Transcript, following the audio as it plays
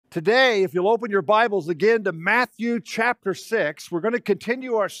Today, if you'll open your Bibles again to Matthew chapter 6, we're going to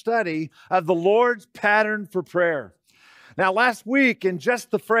continue our study of the Lord's pattern for prayer. Now, last week, in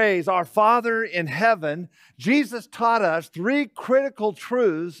just the phrase, our Father in heaven, Jesus taught us three critical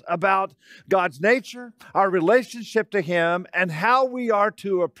truths about God's nature, our relationship to Him, and how we are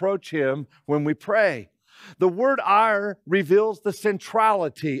to approach Him when we pray. The word "our" reveals the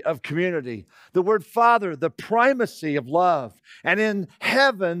centrality of community. The word "Father," the primacy of love. And in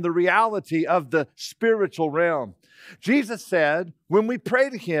heaven, the reality of the spiritual realm. Jesus said, when we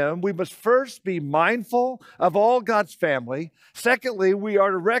pray to Him, we must first be mindful of all God's family. Secondly, we are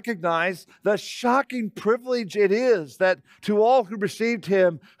to recognize the shocking privilege it is that to all who received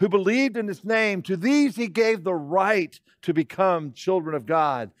Him, who believed in His name, to these He gave the right to become children of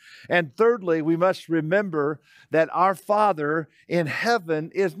God. And thirdly, we must remember that our Father in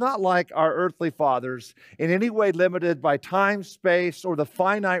heaven is not like our earthly fathers in any way limited by time, space, or the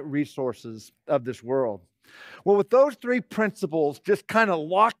finite resources of this world. Well, with those three principles just kind of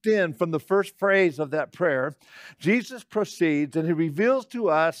locked in from the first phrase of that prayer, Jesus proceeds and He reveals to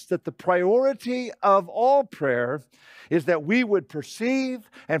us that the priority of all prayer is that we would perceive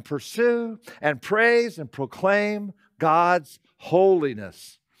and pursue and praise and proclaim God's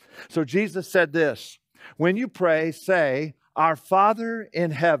holiness. So Jesus said this, when you pray, say, "Our Father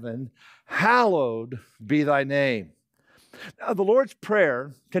in heaven, hallowed be thy name." Now, the Lord's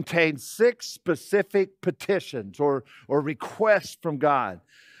Prayer contains 6 specific petitions or requests from God.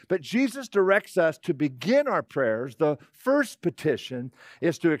 But Jesus directs us to begin our prayers. The first petition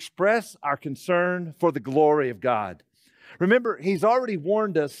is to express our concern for the glory of God. Remember, He's already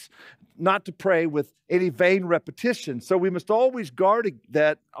warned us not to pray with any vain repetition. So we must always guard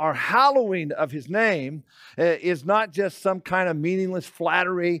that our hallowing of His name is not just some kind of meaningless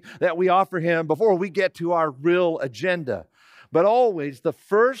flattery that we offer Him before we get to our real agenda. But always the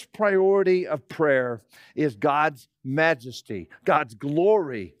first priority of prayer is God's majesty, God's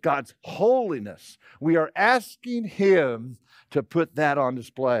glory, God's holiness. We are asking Him to put that on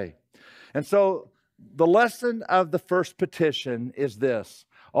display. And so the lesson of the first petition is this: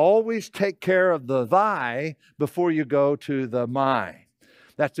 always take care of the thy before you go to the my.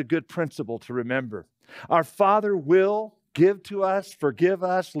 That's a good principle to remember. Our Father will give to us, forgive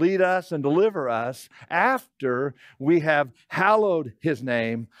us, lead us, and deliver us after we have hallowed His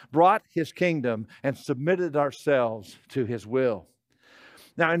name, brought His kingdom, and submitted ourselves to His will.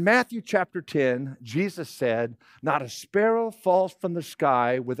 Now, in Matthew chapter 10, Jesus said, "Not a sparrow falls from the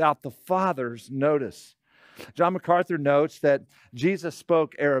sky without the Father's notice." John MacArthur notes that Jesus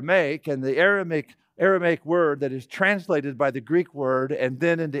spoke Aramaic, and the Aramaic word that is translated by the Greek word and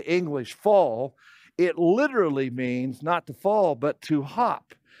then into English, fall, it literally means not to fall, but to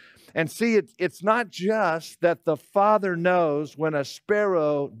hop. And see, it's not just that the Father knows when a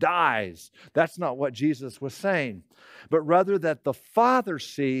sparrow dies. That's not what Jesus was saying. But rather that the Father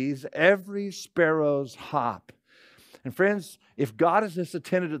sees every sparrow's hop. And friends, if God is this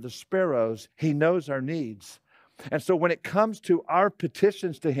attentive to the sparrows, He knows our needs. And so when it comes to our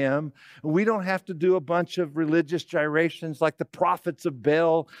petitions to Him, we don't have to do a bunch of religious gyrations like the prophets of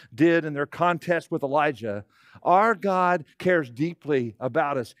Baal did in their contest with Elijah. Our God cares deeply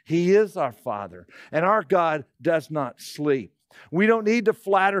about us. He is our Father, and our God does not sleep. We don't need to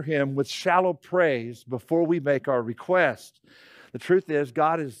flatter Him with shallow praise before we make our request. The truth is,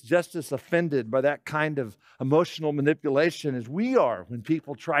 God is just as offended by that kind of emotional manipulation as we are when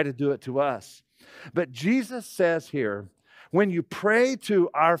people try to do it to us. But Jesus says here, when you pray to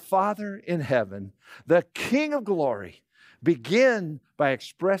our Father in heaven, the King of glory, begin by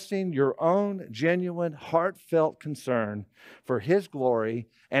expressing your own genuine, heartfelt concern for His glory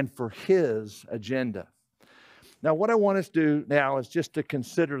and for His agenda. Now, what I want us to do now is just to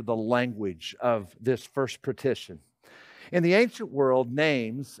consider the language of this first petition. In the ancient world,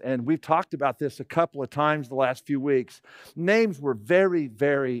 names, and we've talked about this a couple of times the last few weeks, names were very,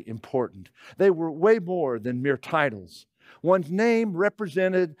 very important. They were way more than mere titles. One's name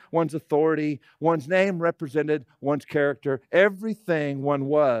represented one's authority. One's name represented one's character. Everything one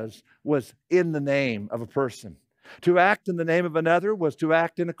was in the name of a person. To act in the name of another was to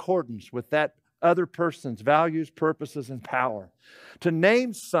act in accordance with that other person's values, purposes, and power. To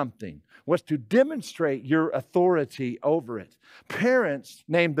name something was to demonstrate your authority over it. Parents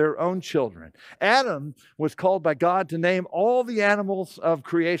named their own children. Adam was called by God to name all the animals of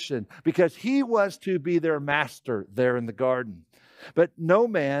creation because he was to be their master there in the garden. But no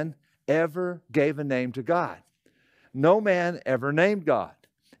man ever gave a name to God. No man ever named God.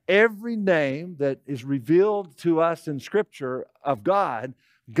 Every name that is revealed to us in Scripture of God,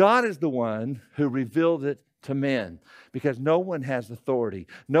 God is the one who revealed it to men because no one has authority.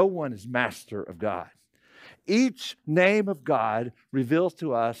 No one is master of God. Each name of God reveals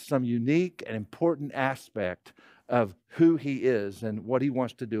to us some unique and important aspect of who he is and what he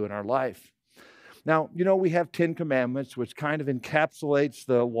wants to do in our life. Now, we have 10 commandments, which kind of encapsulates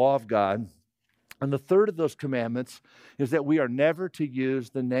the law of God. And the third of those commandments is that we are never to use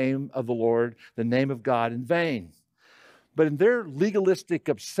the name of the Lord, the name of God, in vain. But in their legalistic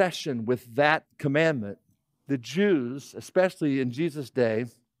obsession with that commandment, the Jews, especially in Jesus' day,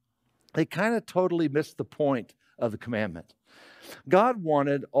 they kind of totally missed the point of the commandment. God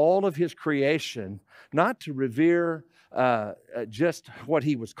wanted all of his creation not to revere just what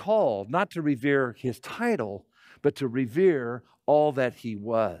he was called, not to revere his title, but to revere all that he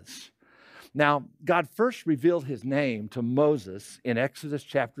was. Now, God first revealed his name to Moses in Exodus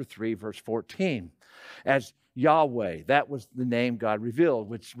chapter 3, verse 14, as Yahweh. That was the name God revealed,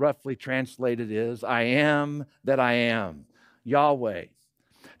 which roughly translated is, I am that I am, Yahweh.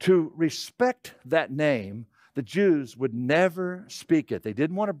 To respect that name, the Jews would never speak it. They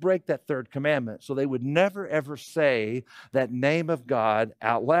didn't want to break that third commandment, so they would never, ever say that name of God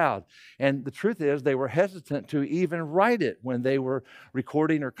out loud. And the truth is, they were hesitant to even write it when they were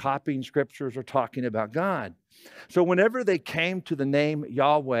recording or copying scriptures or talking about God. So whenever they came to the name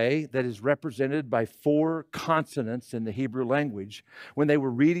Yahweh, that is represented by 4 consonants in the Hebrew language, when they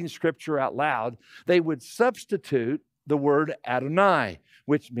were reading scripture out loud, they would substitute the word Adonai,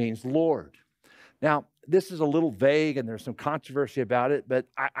 which means Lord. Now, this is a little vague and there's some controversy about it, but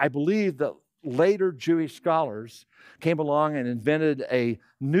I believe that later Jewish scholars came along and invented a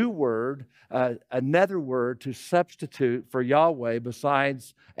new word, another word to substitute for Yahweh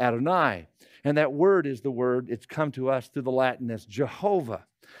besides Adonai. And that word is the word, it's come to us through the Latin as Jehovah.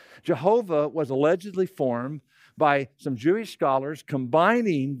 Jehovah was allegedly formed by some Jewish scholars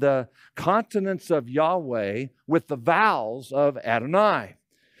combining the consonants of Yahweh with the vowels of Adonai.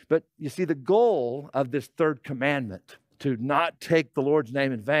 But you see, the goal of this third commandment, to not take the Lord's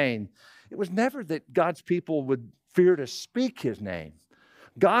name in vain, it was never that God's people would fear to speak his name.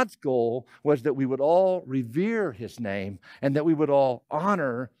 God's goal was that we would all revere his name and that we would all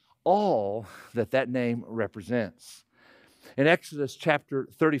honor all that name represents. In Exodus chapter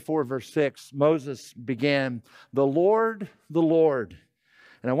 34, verse 6, Moses began, the Lord,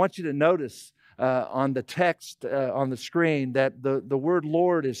 And I want you to notice on the text on the screen that the word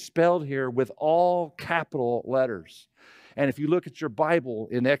Lord is spelled here with all capital letters. And if you look at your Bible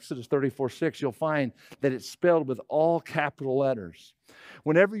in Exodus 34:6, you'll find that it's spelled with all capital letters.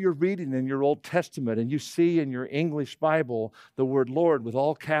 Whenever you're reading in your Old Testament and you see in your English Bible the word Lord with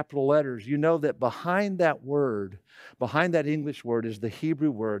all capital letters, you know that behind that word, behind that English word is the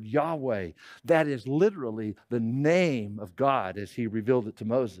Hebrew word Yahweh. That is literally the name of God as he revealed it to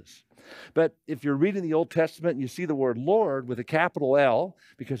Moses. But if you're reading the Old Testament and you see the word Lord with a capital L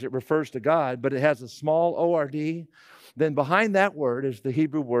because it refers to God, but it has a small O-R-D, then behind that word is the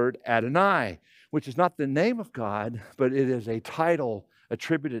Hebrew word Adonai, which is not the name of God, but it is a title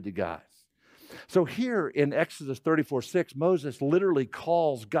attributed to God. So here in Exodus 34:6, Moses literally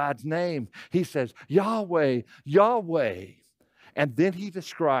calls God's name. He says, Yahweh, Yahweh. And then he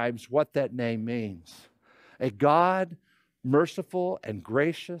describes what that name means. A God merciful and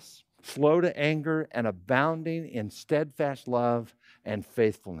gracious, slow to anger, and abounding in steadfast love and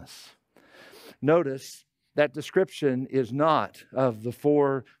faithfulness. Notice that description is not of the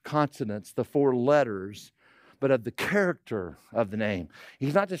 4 consonants, the 4 letters, but of the character of the name.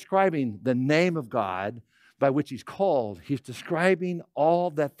 He's not describing the name of God by which he's called. He's describing all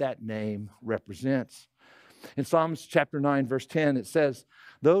that name represents. In Psalms chapter 9, verse 10, it says,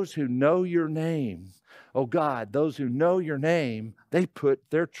 those who know your name, oh God, those who know your name, they put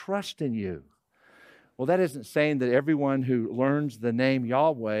their trust in you. Well, that isn't saying that everyone who learns the name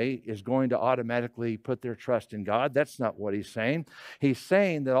Yahweh is going to automatically put their trust in God. That's not what he's saying. He's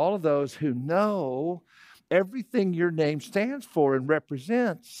saying that all of those who know everything your name stands for and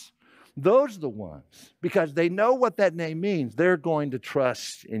represents, those are the ones, because they know what that name means, they're going to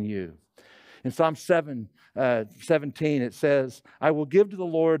trust in you. In Psalm 17, it says, I will give to the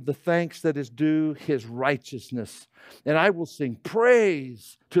Lord the thanks that is due his righteousness, and I will sing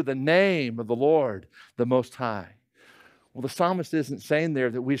praise to the name of the Lord, the Most High. Well, the psalmist isn't saying there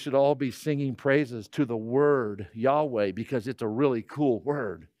that we should all be singing praises to the word Yahweh because it's a really cool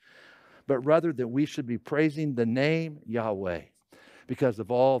word, but rather that we should be praising the name Yahweh because of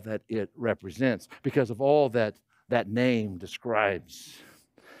all that it represents, because of all that name describes.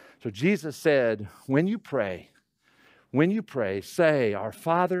 So Jesus said, when you pray, say, our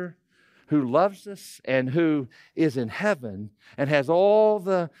Father who loves us and who is in heaven and has all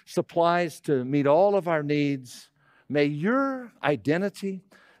the supplies to meet all of our needs, may your identity,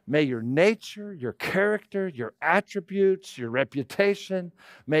 may your nature, your character, your attributes, your reputation,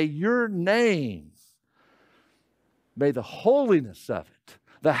 may your name, may the holiness of it,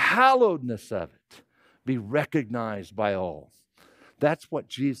 the hallowedness of it be recognized by all. That's what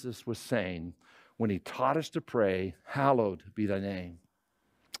Jesus was saying when he taught us to pray, hallowed be thy name.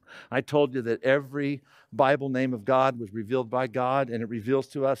 I told you that every Bible name of God was revealed by God, and it reveals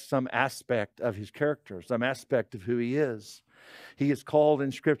to us some aspect of his character, some aspect of who he is. He is called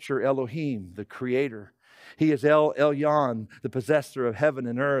in Scripture Elohim, the creator. He is El Elyon, the possessor of heaven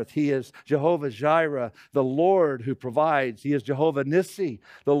and earth. He is Jehovah Jireh, the Lord who provides. He is Jehovah Nissi,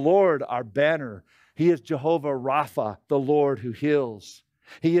 the Lord our banner. He is Jehovah Rapha, the Lord who heals.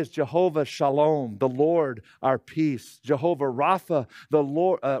 He is Jehovah Shalom, the Lord our peace. Jehovah Rapha, the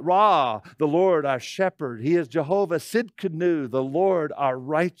Lord Ra, the Lord our shepherd. He is Jehovah Sidkenu, the Lord our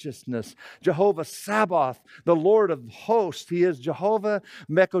righteousness. Jehovah Sabaoth, the Lord of hosts. He is Jehovah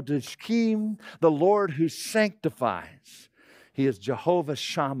Mekodeshkim, the Lord who sanctifies. He is Jehovah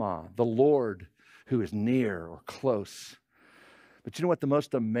Shammah, the Lord who is near or close. But you know what the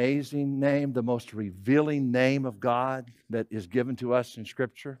most amazing name, the most revealing name of God that is given to us in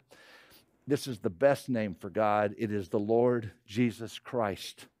Scripture? This is the best name for God. It is the Lord Jesus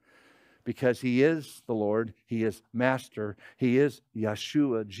Christ. Because he is the Lord, he is Master, he is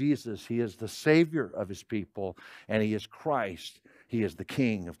Yeshua, Jesus, he is the Savior of his people, and he is Christ, he is the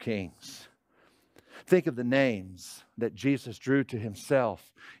King of Kings. Think of the names that Jesus drew to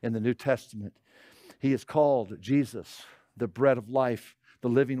himself in the New Testament. He is called Jesus, the bread of life, the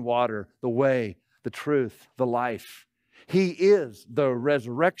living water, the way, the truth, the life. He is the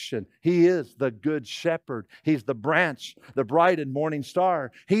resurrection. He is the good shepherd. He's the branch, the bright and morning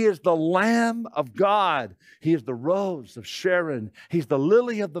star. He is the Lamb of God. He is the rose of Sharon. He's the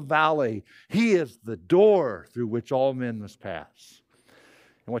lily of the valley. He is the door through which all men must pass.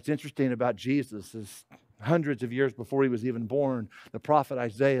 And what's interesting about Jesus is hundreds of years before he was even born, the prophet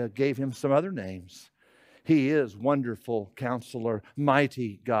Isaiah gave him some other names. He is Wonderful Counselor,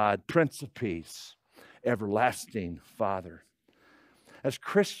 Mighty God, Prince of Peace, Everlasting Father. As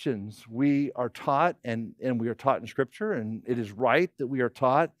Christians, we are taught, and we are taught in Scripture, and it is right that we are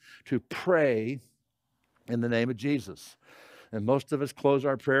taught to pray in the name of Jesus. And most of us close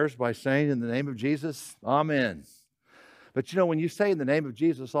our prayers by saying, in the name of Jesus, Amen. But you know, when you say in the name of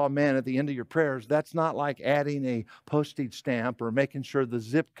Jesus, amen, at the end of your prayers, that's not like adding a postage stamp or making sure the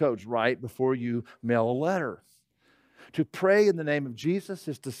zip code's right before you mail a letter. To pray in the name of Jesus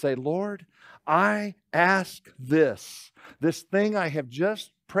is to say, Lord, I ask this thing I have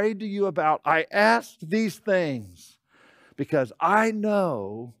just prayed to you about. I asked these things because I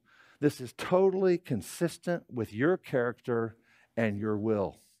know this is totally consistent with your character and your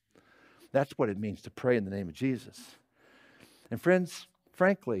will. That's what it means to pray in the name of Jesus. And friends,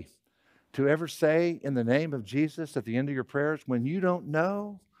 frankly, to ever say in the name of Jesus at the end of your prayers when you don't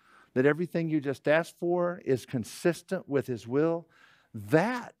know that everything you just asked for is consistent with his will,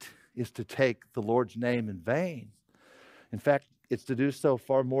 that is to take the Lord's name in vain. In fact, it's to do so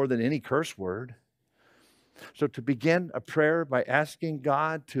far more than any curse word. So to begin a prayer by asking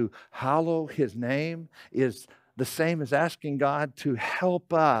God to hallow his name is the same as asking God to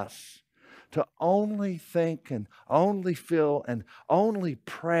help us to only think and only feel and only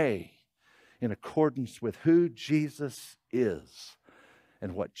pray in accordance with who Jesus is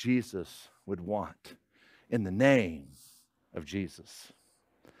and what Jesus would want in the name of Jesus.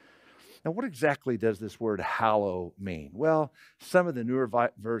 Now, what exactly does this word hallow mean? Well, some of the newer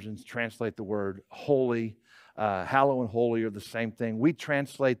versions translate the word holy. Hallow and holy are the same thing. We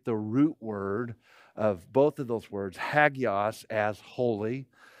translate the root word of both of those words, hagios, as holy.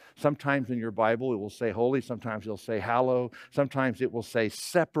 Sometimes in your Bible it will say holy, sometimes it'll say hallow, sometimes it will say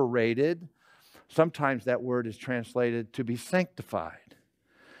separated. Sometimes that word is translated to be sanctified.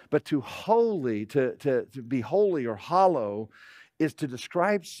 But to holy, to be holy or hollow is to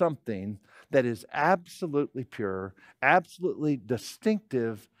describe something that is absolutely pure, absolutely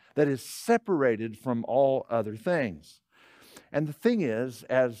distinctive, that is separated from all other things. And the thing is,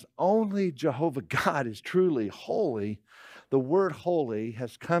 as only Jehovah God is truly holy, the word holy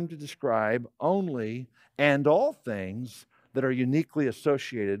has come to describe only and all things that are uniquely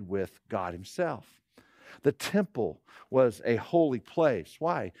associated with God himself. The temple was a holy place.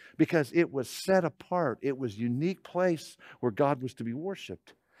 Why? Because it was set apart. It was a unique place where God was to be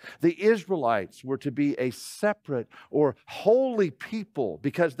worshiped. The Israelites were to be a separate or holy people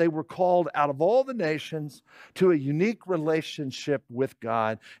because they were called out of all the nations to a unique relationship with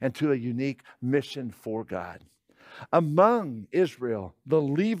God and to a unique mission for God. Among Israel, the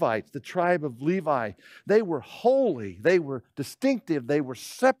Levites, the tribe of Levi, they were holy, they were distinctive, they were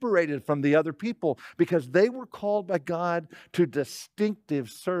separated from the other people because they were called by God to distinctive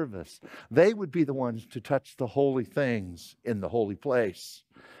service. They would be the ones to touch the holy things in the holy place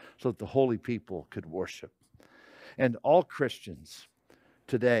so that the holy people could worship. And all Christians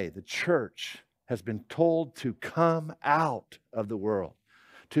today, the church has been told to come out of the world,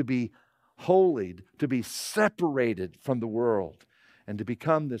 to be holy, to be separated from the world, and to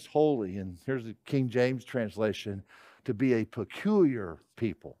become this holy. And here's the King James translation, to be a peculiar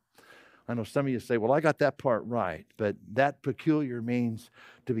people. I know some of you say, well, I got that part right, but that peculiar means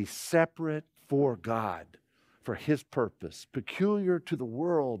to be separate for God, for His purpose, peculiar to the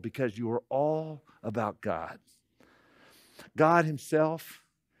world because you are all about God. God Himself,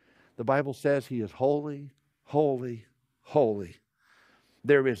 the Bible says He is holy, holy, holy.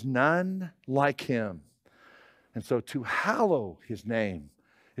 There is none like Him. And so to hallow His name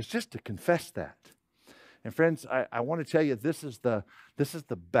is just to confess that. And friends, I want to tell you, this is the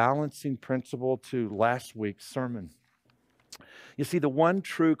balancing principle to last week's sermon. You see, the one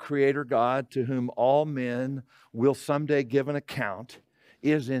true Creator God to whom all men will someday give an account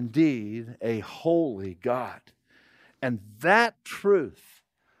is indeed a holy God. And that truth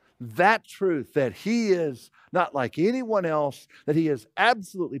that He is not like anyone else, that He is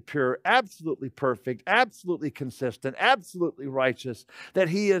absolutely pure, absolutely perfect, absolutely consistent, absolutely righteous, that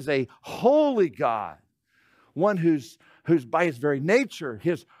He is a holy God, one who's by His very nature,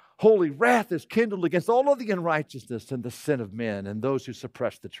 His holy wrath is kindled against all of the unrighteousness and the sin of men and those who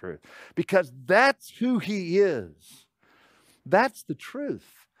suppress the truth. Because that's who He is. That's the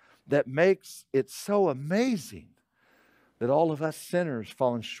truth that makes it so amazing that all of us sinners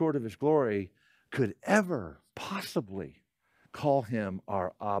fallen short of His glory could ever possibly call Him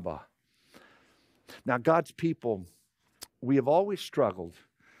our Abba. Now, God's people, we have always struggled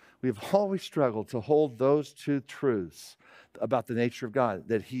to hold those two truths about the nature of God,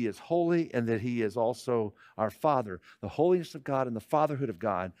 that He is holy and that He is also our Father. The holiness of God and the fatherhood of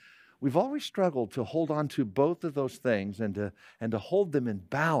God. We've always struggled to hold on to both of those things and to hold them in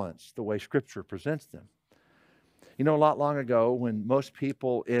balance the way Scripture presents them. You know, a lot long ago, when most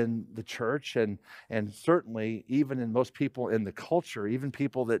people in the church and certainly even in most people in the culture, even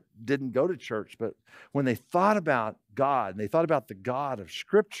people that didn't go to church, but when they thought about God and they thought about the God of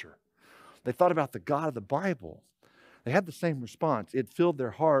Scripture, they thought about the God of the Bible, they had the same response. It filled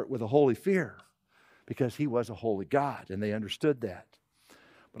their heart with a holy fear because He was a holy God, and they understood that.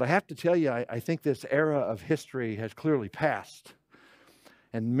 But I have to tell you, I think this era of history has clearly passed.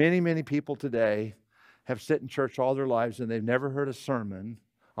 And many, many people today have sat in church all their lives and they've never heard a sermon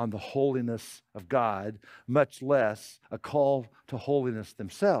on the holiness of God, much less a call to holiness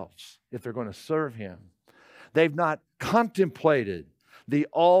themselves if they're going to serve Him. They've not contemplated the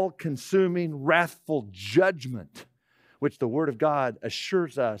all-consuming, wrathful judgment which the Word of God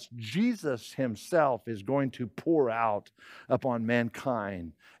assures us Jesus Himself is going to pour out upon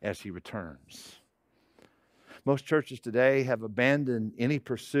mankind as He returns. Most churches today have abandoned any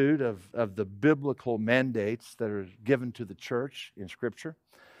pursuit of the biblical mandates that are given to the church in Scripture.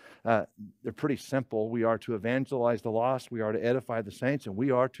 They're pretty simple. We are to evangelize the lost, we are to edify the saints, and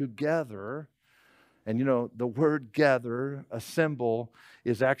we are to gather. And you know, the word gather, assemble,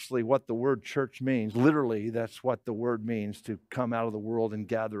 is actually what the word church means. Literally, that's what the word means, to come out of the world and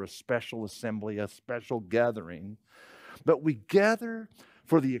gather a special assembly, a special gathering. But we gather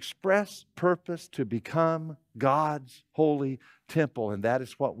for the express purpose to become God's holy temple. And that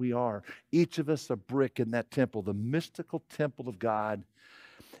is what we are. Each of us a brick in that temple, the mystical temple of God.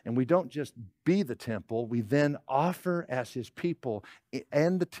 And we don't just be the temple, we then offer as His people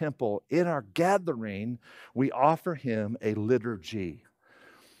and the temple in our gathering, we offer Him a liturgy.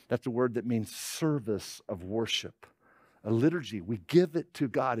 That's a word that means service of worship. A liturgy, we give it to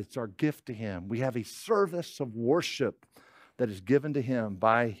God. It's our gift to Him. We have a service of worship that is given to Him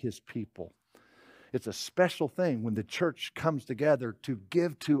by His people. It's a special thing when the church comes together to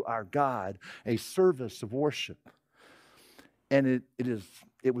give to our God a service of worship. And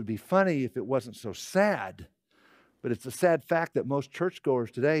it would be funny if it wasn't so sad, but it's a sad fact that most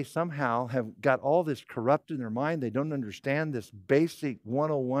churchgoers today somehow have got all this corrupt in their mind. They don't understand this basic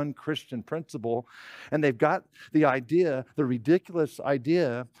 101 Christian principle, and they've got the idea, the ridiculous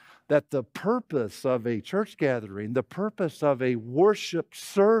idea, that the purpose of a church gathering, the purpose of a worship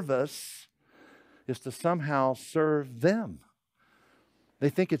service is to somehow serve them. They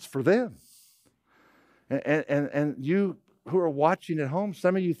think it's for them. And you who are watching at home,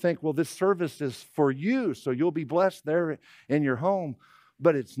 some of you think, well, this service is for you, so you'll be blessed there in your home.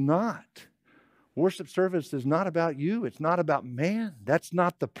 But it's not. Worship service is not about you. It's not about man. That's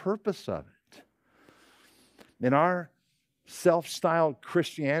not the purpose of it. In our self-styled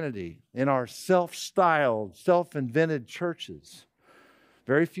Christianity, in our self-styled, self-invented churches,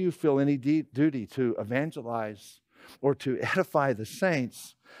 very few feel any duty to evangelize or to edify the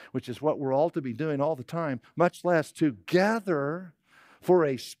saints, which is what we're all to be doing all the time, much less to gather for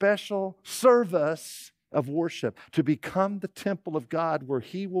a special service of worship, to become the temple of God where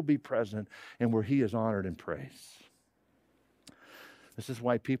He will be present and where He is honored and praised. This is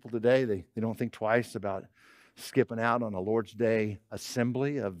why people today, they don't think twice about skipping out on a Lord's Day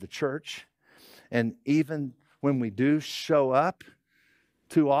assembly of the church. And even when we do show up,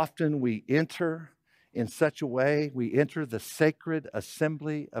 too often we enter in such a way, we enter the sacred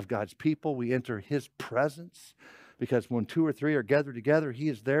assembly of God's people. We enter His presence, because when 2 or 3 are gathered together, He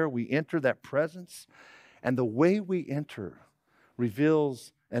is there. We enter that presence. And the way we enter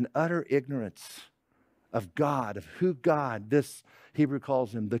reveals an utter ignorance of God, of who God, this Hebrew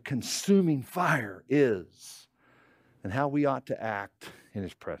calls Him, the consuming fire, is, and how we ought to act in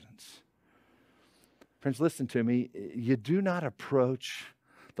His presence. Friends, listen to me. You do not approach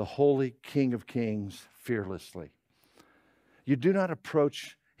the holy King of Kings fearlessly. You do not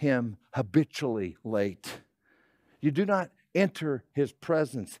approach Him habitually late. You do not enter His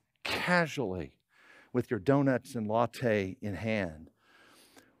presence casually with your donuts and latte in hand.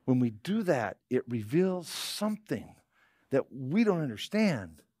 When we do that, it reveals something that we don't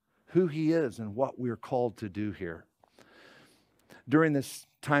understand, who He is and what we're called to do here. During this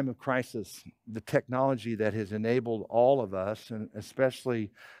time of crisis, the technology that has enabled all of us, and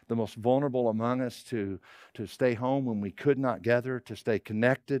especially the most vulnerable among us, to stay home when we could not gather, to stay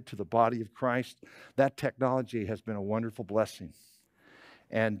connected to the body of Christ, that technology has been a wonderful blessing.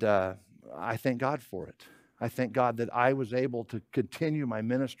 And I thank God for it. I thank God that I was able to continue my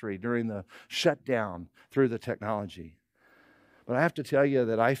ministry during the shutdown through the technology. But I have to tell you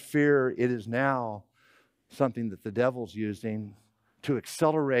that I fear it is now something that the devil's using to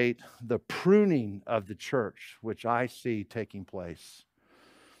accelerate the pruning of the church, which I see taking place.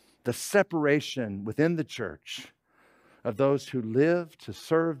 The separation within the church of those who live to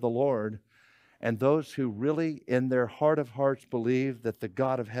serve the Lord and those who really, in their heart of hearts, believe that the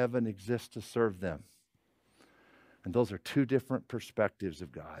God of heaven exists to serve them. And those are two different perspectives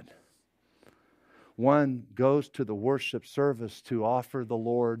of God. One goes to the worship service to offer the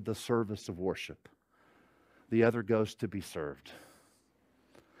Lord the service of worship. The other goes to be served.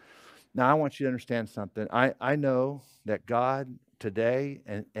 Now, I want you to understand something. I know that God today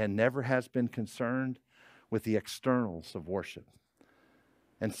and never has been concerned with the externals of worship.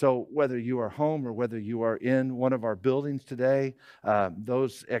 And so whether you are home or whether you are in one of our buildings today,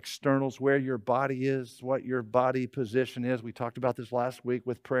 those externals, where your body is, what your body position is. We talked about this last week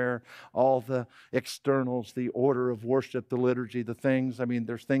with prayer. All the externals, the order of worship, the liturgy, the things. I mean,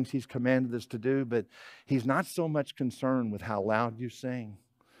 there's things He's commanded us to do, but He's not so much concerned with how loud you sing.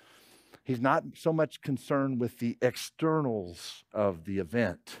 He's not so much concerned with the externals of the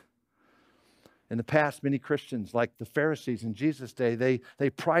event. In the past, many Christians, like the Pharisees in Jesus' day, they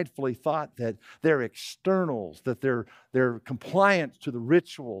pridefully thought that their externals, that their compliance to the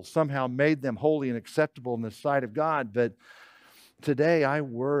rituals somehow made them holy and acceptable in the sight of God. But today I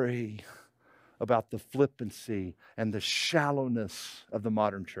worry about the flippancy and the shallowness of the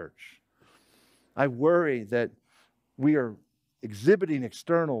modern church. I worry that we are exhibiting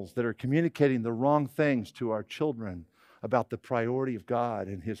externals that are communicating the wrong things to our children about the priority of God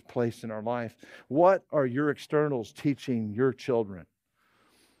and His place in our life. What are your externals teaching your children?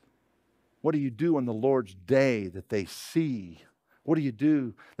 What do you do on the Lord's day that they see? What do you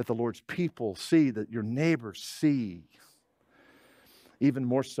do that the Lord's people see, that your neighbors see? Even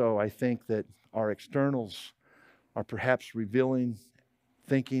more so, I think that our externals are perhaps revealing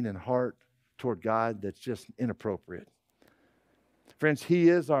thinking and heart toward God that's just inappropriate. Friends, He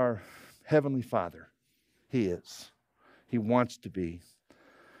is our Heavenly Father. He is. He wants to be.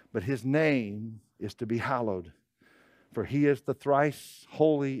 But His name is to be hallowed. For He is the thrice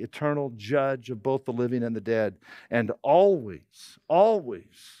holy, eternal judge of both the living and the dead. And always,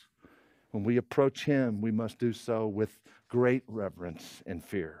 always, when we approach Him, we must do so with great reverence and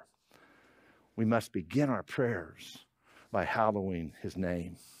fear. We must begin our prayers by hallowing His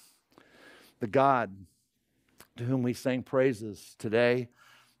name. The God to whom we sing praises today,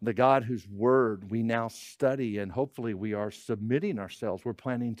 the God whose word we now study, and hopefully we are submitting ourselves. We're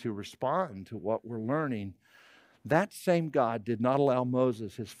planning to respond to what we're learning. That same God did not allow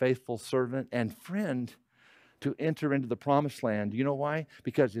Moses, his faithful servant and friend, to enter into the promised land. You know why?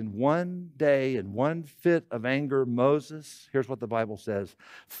 Because in one day, in one fit of anger, Moses, here's what the Bible says,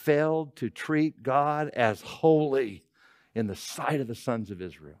 failed to treat God as holy in the sight of the sons of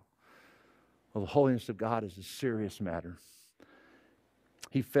Israel. Well, the holiness of God is a serious matter.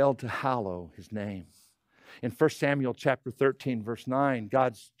 He failed to hallow his name. In 1 Samuel chapter 13, verse 9,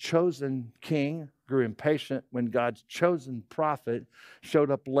 God's chosen king grew impatient when God's chosen prophet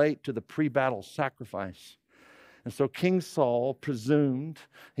showed up late to the pre-battle sacrifice. And so King Saul presumed,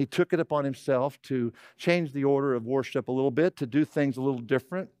 he took it upon himself to change the order of worship a little bit, to do things a little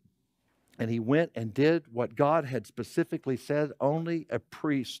different. And he went and did what God had specifically said only a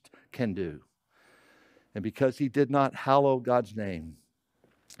priest can do. And because he did not hallow God's name,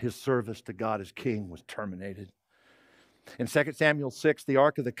 his service to God as king was terminated. In 2 Samuel 6, the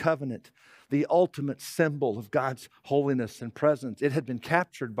Ark of the Covenant, the ultimate symbol of God's holiness and presence, it had been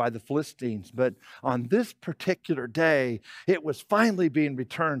captured by the Philistines. But on this particular day, it was finally being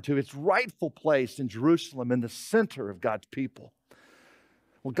returned to its rightful place in Jerusalem, in the center of God's people.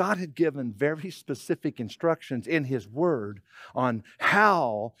 Well, God had given very specific instructions in His Word on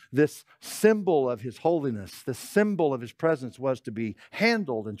how this symbol of His holiness, the symbol of His presence, was to be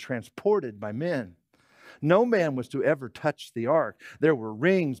handled and transported by men. No man was to ever touch the ark. There were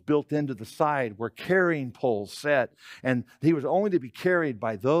rings built into the side where carrying poles set, and he was only to be carried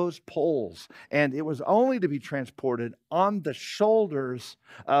by those poles, and it was only to be transported on the shoulders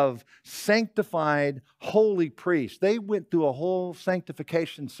of sanctified holy priests. They went through a whole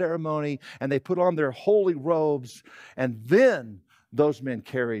sanctification ceremony, and they put on their holy robes, and then those men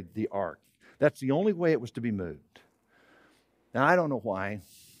carried the ark. That's the only way it was to be moved. Now, I don't know why.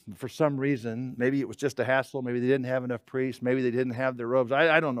 For some reason, maybe it was just a hassle, maybe they didn't have enough priests, maybe they didn't have their robes.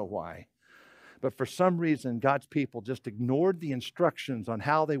 I don't know why. But for some reason, God's people just ignored the instructions on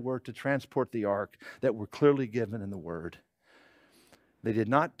how they were to transport the ark that were clearly given in the Word. They did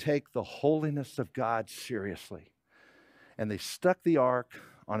not take the holiness of God seriously. And they stuck the ark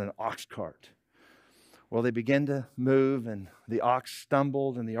on an ox cart. Well, they began to move, and the ox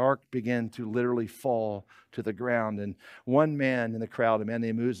stumbled, and the ark began to literally fall to the ground. And one man in the crowd, a man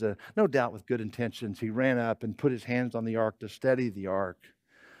named Uzzah, no doubt with good intentions, he ran up and put his hands on the ark to steady the ark.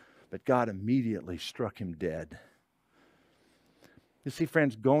 But God immediately struck him dead. You see,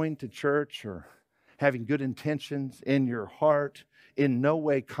 friends, going to church or having good intentions in your heart in no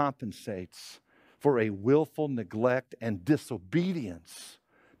way compensates for a willful neglect and disobedience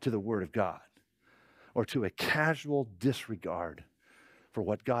to the Word of God, or to a casual disregard for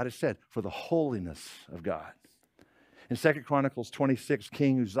what God has said, for the holiness of God. In 2 Chronicles 26,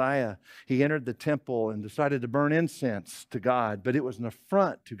 King Uzziah, he entered the temple and decided to burn incense to God, but it was an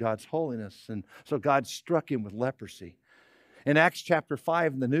affront to God's holiness, and so God struck him with leprosy. In Acts chapter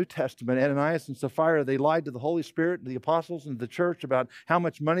 5 in the New Testament, Ananias and Sapphira, they lied to the Holy Spirit and the apostles and the church about how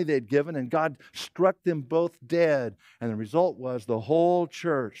much money they had given, and God struck them both dead. And the result was the whole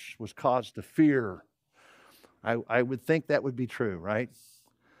church was caused to fear. I would think that would be true, right?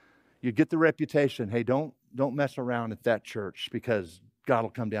 You get the reputation, hey, don't mess around at that church because God will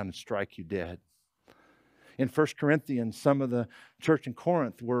come down and strike you dead. In 1 Corinthians, some of the church in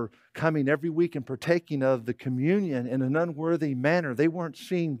Corinth were coming every week and partaking of the communion in an unworthy manner. They weren't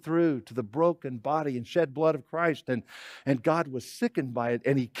seeing through to the broken body and shed blood of Christ, and God was sickened by it,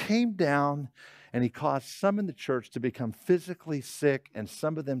 and He came down and He caused some in the church to become physically sick and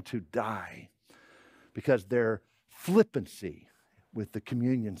some of them to die, because their flippancy with the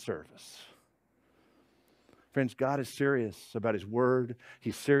communion service. Friends, God is serious about His Word.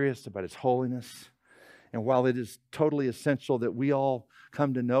 He's serious about His holiness. And while it is totally essential that we all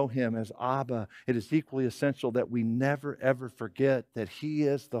come to know Him as Abba, it is equally essential that we never, ever forget that He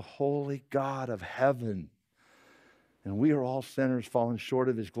is the holy God of heaven. And we are all sinners fallen short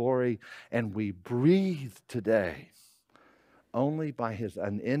of His glory, and we breathe today only by His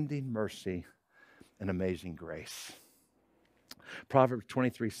unending mercy and amazing grace. Proverbs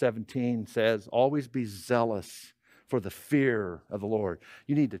 23:17 says, always be zealous for the fear of the Lord.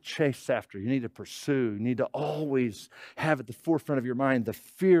 You need to chase after, you need to pursue, you need to always have at the forefront of your mind the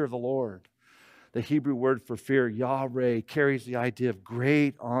fear of the Lord. The Hebrew word for fear, Yahweh, carries the idea of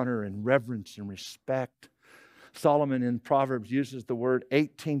great honor and reverence and respect. Solomon in Proverbs uses the word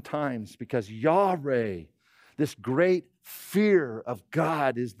 18 times because Yahweh, this great fear of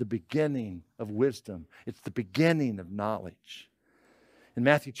God, is the beginning of wisdom. It's the beginning of knowledge. In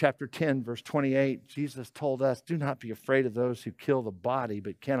Matthew chapter 10, verse 28, Jesus told us, do not be afraid of those who kill the body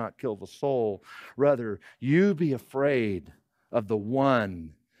but cannot kill the soul. Rather, you be afraid of the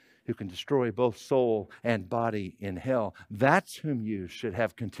one who can destroy both soul and body in hell. That's whom you should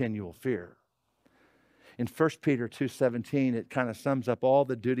have continual fear. In 1 Peter 2:17, it kind of sums up all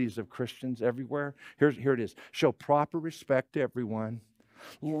the duties of Christians everywhere. Here it is. Show proper respect to everyone.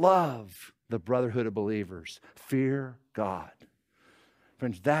 Love the brotherhood of believers. Fear God.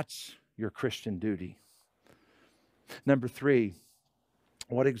 Friends, that's your Christian duty. Number 3,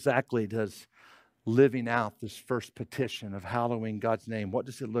 what exactly does living out this first petition of hallowing God's name, what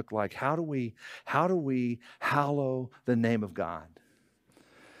does it look like? How do we hallow the name of God?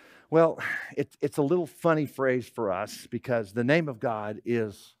 Well, it's a little funny phrase for us because the name of God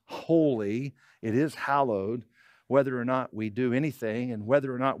is holy. It is hallowed, whether or not we do anything and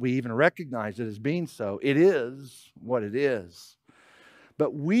whether or not we even recognize it as being so. It is what it is.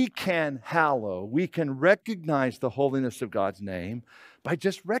 But we can hallow, we can recognize the holiness of God's name by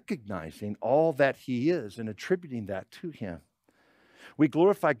just recognizing all that He is and attributing that to Him. We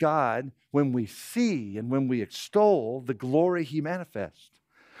glorify God when we see and when we extol the glory He manifests.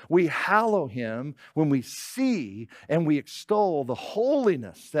 We hallow Him when we see and we extol the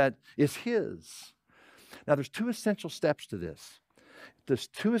holiness that is His. Now, there's 2 essential steps to this. There's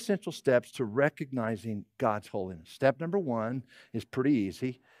 2 essential steps to recognizing God's holiness. Step number 1 is pretty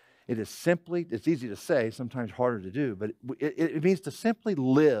easy. It's easy to say, sometimes harder to do, but it means to simply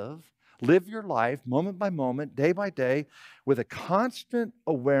live your life moment by moment, day by day, with a constant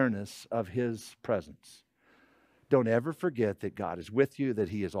awareness of His presence. Don't ever forget that God is with you, that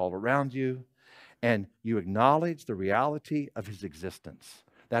He is all around you, and you acknowledge the reality of His existence.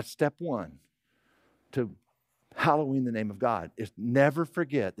 That's step 1 to hallowing the name of God, is never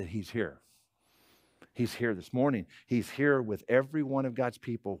forget that He's here. He's here this morning. He's here with every one of God's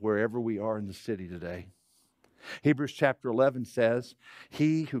people wherever we are in the city today. Hebrews chapter 11 says,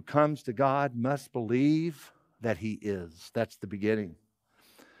 he who comes to God must believe that He is. That's the beginning.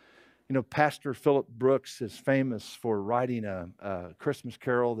 You know, Pastor Philip Brooks is famous for writing a Christmas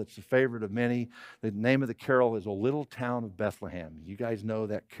carol that's a favorite of many. The name of the carol is O Little Town of Bethlehem. You guys know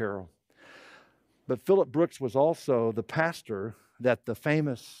that carol. But Philip Brooks was also the pastor that the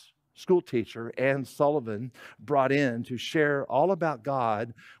famous school teacher Anne Sullivan brought in to share all about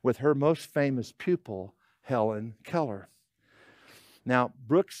God with her most famous pupil, Helen Keller. Now,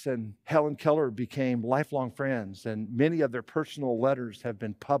 Brooks and Helen Keller became lifelong friends, and many of their personal letters have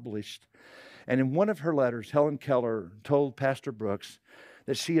been published. And in one of her letters, Helen Keller told Pastor Brooks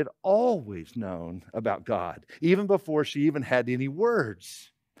that she had always known about God, even before she even had any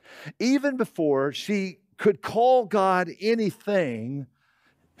words. Even before she could call God anything,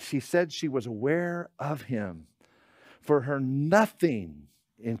 she said she was aware of Him. For her, nothing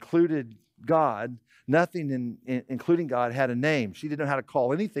included God. Nothing including God had a name. She didn't know how to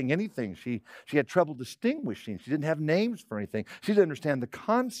call anything. She had trouble distinguishing. She didn't have names for anything. She didn't understand the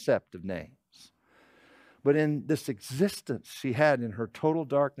concept of names. But in this existence she had in her total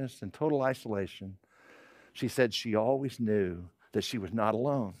darkness and total isolation, she said she always knew that she was not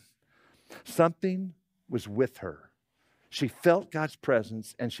alone. Something was with her. She felt God's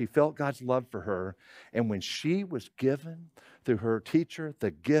presence and she felt God's love for her. And when she was given through her teacher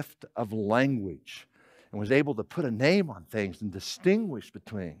the gift of language and was able to put a name on things and distinguish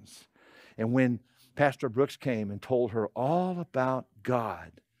between things, and when Pastor Brooks came and told her all about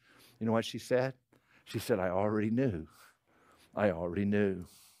God, you know what she said? She said, I already knew. I already knew.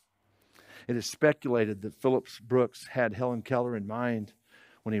 It is speculated that Philip Brooks had Helen Keller in mind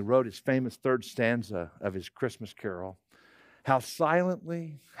when he wrote his famous 3rd stanza of his Christmas carol. How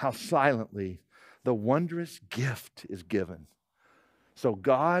silently the wondrous gift is given. So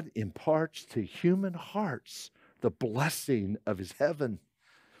God imparts to human hearts the blessing of His heaven.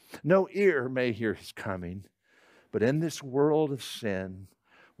 No ear may hear His coming, but in this world of sin,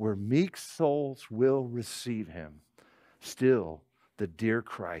 where meek souls will receive Him, still the dear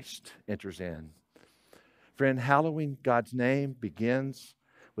Christ enters in. Friend, hallowing God's name begins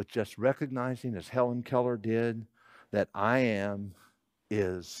with just recognizing, as Helen Keller did, that I am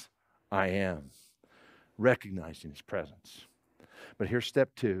is I am. Recognizing His presence. But here's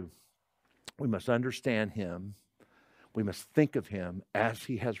step 2. We must understand Him. We must think of Him as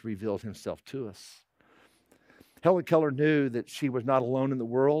He has revealed Himself to us. Helen Keller knew that she was not alone in the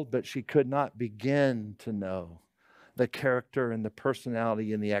world, but she could not begin to know the character and the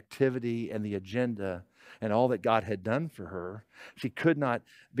personality and the activity and the agenda and all that God had done for her. She could not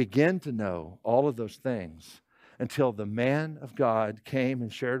begin to know all of those things until the man of God came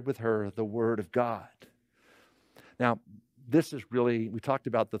and shared with her the Word of God. Now, this is really, we talked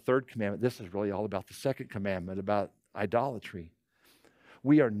about the 3rd commandment. This is really all about the 2nd commandment, about idolatry.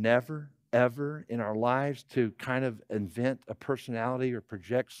 We are never, ever in our lives to kind of invent a personality or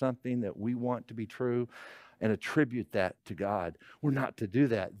project something that we want to be true and attribute that to God. We're not to do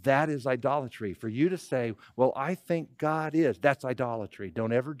that. That is idolatry. For you to say, well, I think God is, that's idolatry.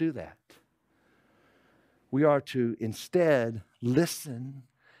 Don't ever do that. We are to instead listen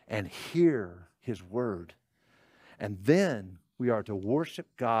and hear His word. And then we are to worship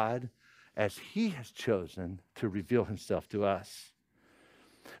God as He has chosen to reveal Himself to us.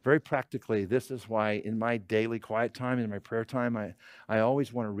 Very practically, this is why in my daily quiet time, in my prayer time, I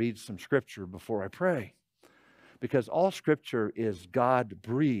always want to read some scripture before I pray. Because all scripture is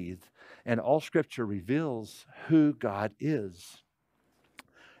God-breathed, and all scripture reveals who God is.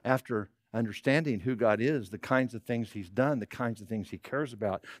 After understanding who God is, the kinds of things He's done, the kinds of things He cares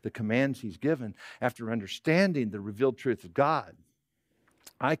about, the commands He's given, after understanding the revealed truth of God,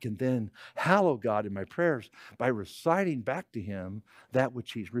 I can then hallow God in my prayers by reciting back to Him that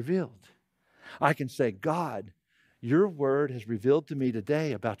which He's revealed. I can say, God, your word has revealed to me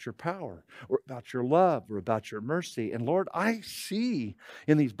today about your power or about your love or about your mercy. And Lord, I see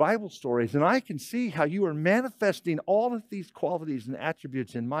in these Bible stories, and I can see how you are manifesting all of these qualities and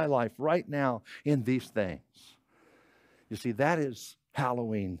attributes in my life right now in these things. You see, that is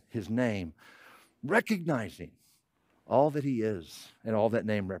hallowing His name, recognizing all that He is and all that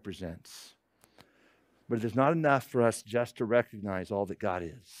name represents. But it is not enough for us just to recognize all that God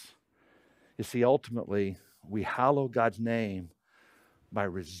is. You see, ultimately, we hallow God's name by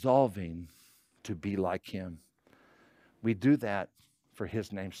resolving to be like Him. We do that for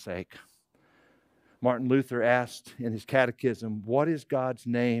His name's sake. Martin Luther asked in his catechism, how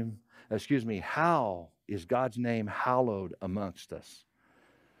is God's name hallowed amongst us?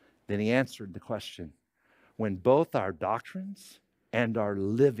 Then he answered the question, when both our doctrines and our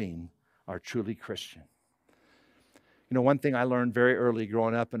living are truly Christian. You know, one thing I learned very early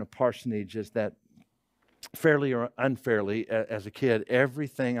growing up in a parsonage is that fairly or unfairly, as a kid,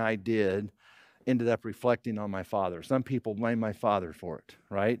 everything I did ended up reflecting on my father. Some people blame my father for it,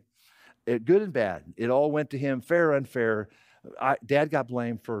 right? Good and bad. It all went to him, fair or unfair. Dad got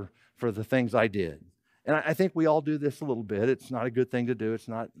blamed for the things I did. And I think we all do this a little bit. It's not a good thing to do. It's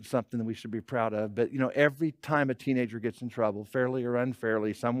not something that we should be proud of. But, you know, every time a teenager gets in trouble, fairly or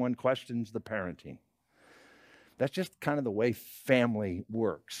unfairly, someone questions the parenting. That's just kind of the way family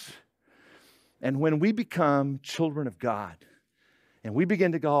works. And when we become children of God and we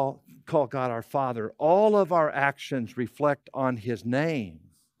begin to call God our Father, all of our actions reflect on His name.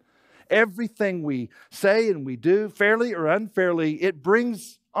 Everything we say and we do, fairly or unfairly, it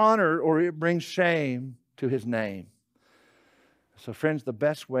brings honor or it brings shame to His name. So friends, the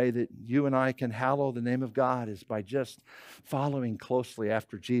best way that you and I can hallow the name of God is by just following closely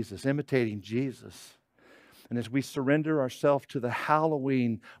after Jesus, imitating Jesus. And as we surrender ourselves to the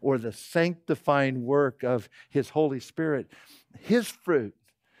hallowing or the sanctifying work of His Holy Spirit, His fruit,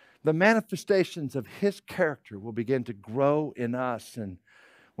 the manifestations of His character will begin to grow in us. And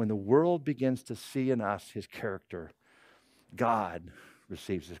when the world begins to see in us His character, God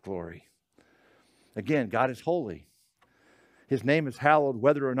receives His glory. Again, God is holy. His name is hallowed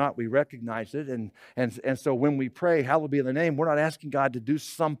whether or not we recognize it. And so when we pray, hallowed be thy name, we're not asking God to do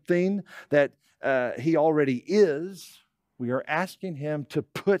something that He already is. We are asking Him to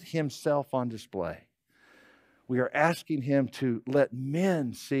put Himself on display. We are asking Him to let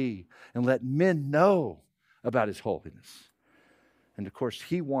men see and let men know about His holiness. And of course,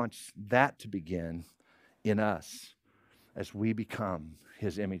 He wants that to begin in us as we become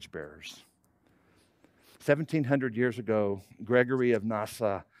His image bearers. 1700 years ago, Gregory of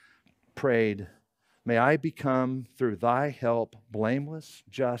Nyssa prayed, "May I become through thy help blameless,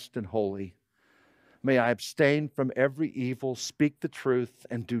 just, and holy. May I abstain from every evil, speak the truth,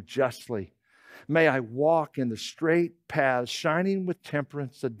 and do justly. May I walk in the straight paths, shining with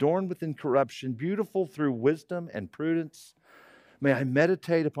temperance, adorned with incorruption, beautiful through wisdom and prudence. May I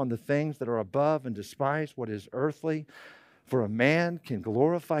meditate upon the things that are above and despise what is earthly. For a man can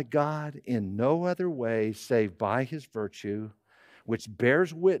glorify God in no other way save by his virtue, which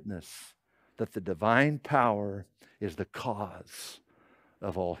bears witness that the divine power is the cause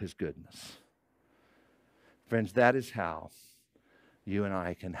of all His goodness." Friends, that is how you and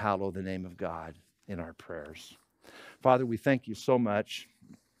I can hallow the name of God in our prayers. Father, we thank you so much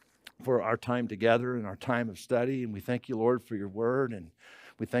for our time together and our time of study. And we thank you, Lord, for your word. And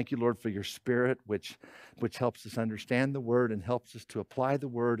we thank you, Lord, for your Spirit, which helps us understand the word and helps us to apply the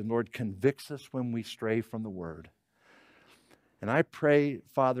word. And Lord, convicts us when we stray from the word. And I pray,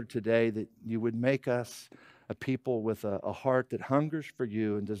 Father, today that you would make us a people with a heart that hungers for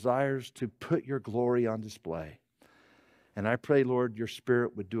you and desires to put your glory on display. And I pray, Lord, your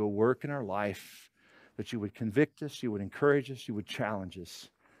Spirit would do a work in our life, that you would convict us, you would encourage us, you would challenge us,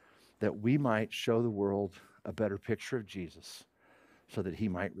 that we might show the world a better picture of Jesus so that he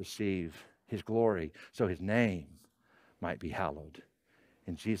might receive his glory, so his name might be hallowed.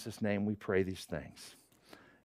 In Jesus' name we pray these things.